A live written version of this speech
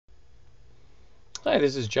Hi,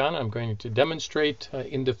 this is John. I'm going to demonstrate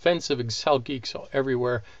in defense of Excel geeks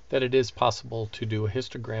everywhere that it is possible to do a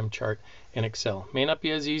histogram chart in Excel. May not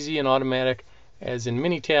be as easy and automatic as in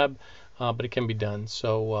Minitab, but it can be done.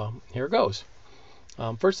 So here it goes.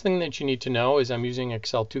 First thing that you need to know is I'm using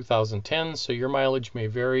Excel 2010, so your mileage may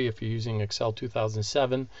vary if you're using Excel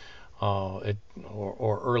 2007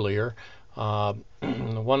 or earlier.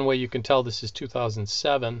 One way you can tell this is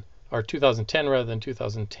 2007 or 2010 rather than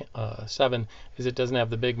 2007 is it doesn't have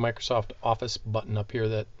the big Microsoft Office button up here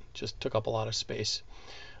that just took up a lot of space.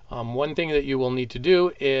 One thing that you will need to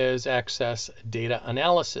do is access data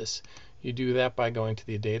analysis. You do that by going to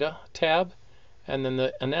the data tab and then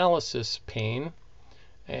the analysis pane,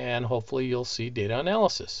 and hopefully you'll see data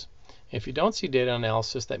analysis. If you don't see data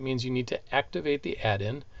analysis, that means you need to activate the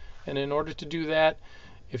add-in, and in order to do that,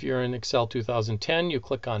 if you're in Excel 2010, you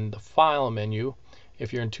click on the File menu.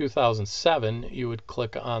 If you're in 2007, you would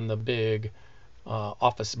click on the big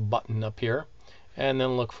Office button up here, and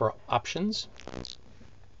then look for Options.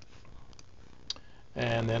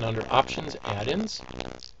 And then under Options, Add-ins.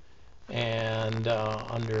 And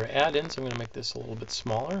under Add-ins, I'm going to make this a little bit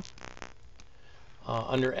smaller.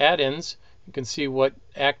 Under Add-ins, you can see what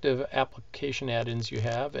active application add-ins you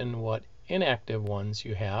have and what inactive ones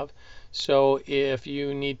you have. So if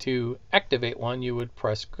you need to activate one, you would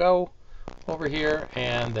press Go over here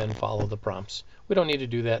and then follow the prompts. We don't need to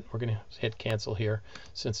do that. We're going to hit Cancel here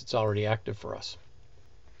since it's already active for us.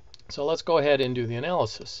 So let's go ahead and do the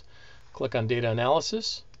analysis. Click on Data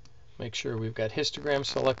Analysis. Make sure we've got histogram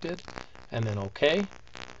selected and then OK.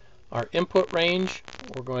 Our input range,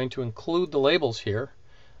 we're going to include the labels here.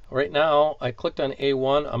 Right now I clicked on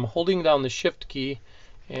A1. I'm holding down the Shift key,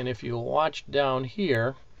 and if you watch down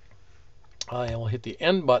here, I will hit the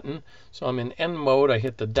End button. So I'm in End mode. I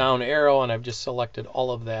hit the down arrow and I've just selected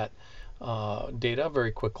all of that data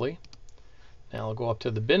very quickly. Now I'll go up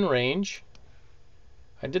to the bin range.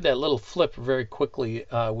 I did that little flip very quickly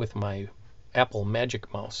with my Apple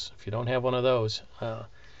Magic Mouse. If you don't have one of those,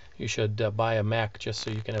 you should buy a Mac just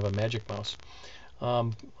so you can have a Magic Mouse.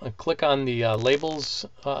 Click on the Labels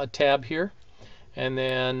tab here, and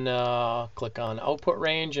then click on Output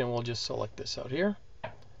Range, and we'll just select this out here.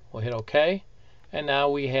 We'll hit OK, and now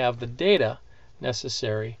we have the data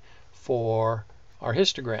necessary for our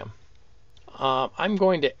histogram. I'm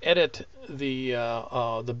going to edit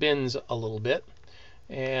the bins a little bit,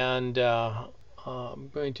 and I'm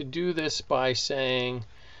going to do this by saying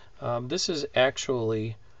this is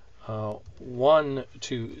actually 1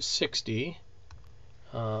 to 60.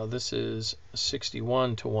 This is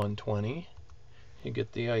 61 to 120. You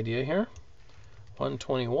get the idea here.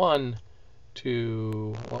 121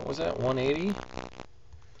 to, what was that, 180?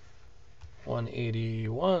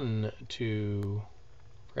 181 to,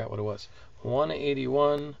 forgot what it was,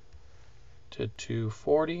 181 to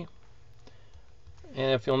 240.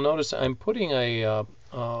 And if you'll notice, I'm putting a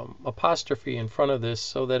apostrophe in front of this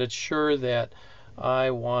so that it's sure that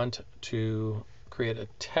I want to create a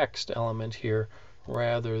text element here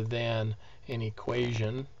rather than an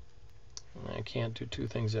equation. I can't do two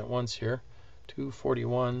things at once here.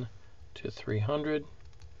 241 to 300.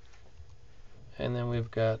 And then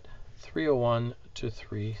we've got 301 to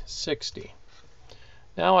 360.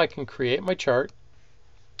 Now I can create my chart.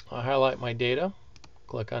 I'll highlight my data.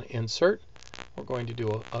 Click on Insert. We're going to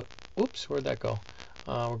do oops, where'd that go?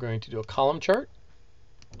 We're going to do a column chart.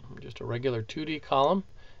 Just a regular 2D column.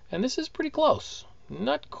 And this is pretty close.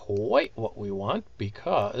 Not quite what we want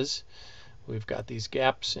because we've got these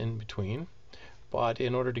gaps in between. But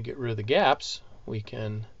in order to get rid of the gaps, we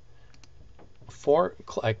can,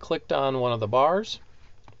 I clicked on one of the bars.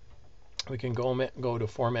 We can go to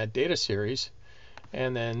Format Data Series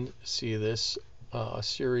and then see this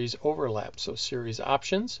series overlap. So series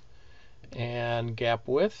options and gap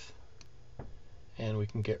width, and we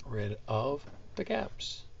can get rid of the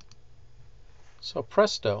gaps. So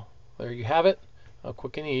presto, there you have it, a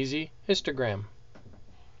quick and easy histogram.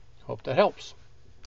 Hope that helps.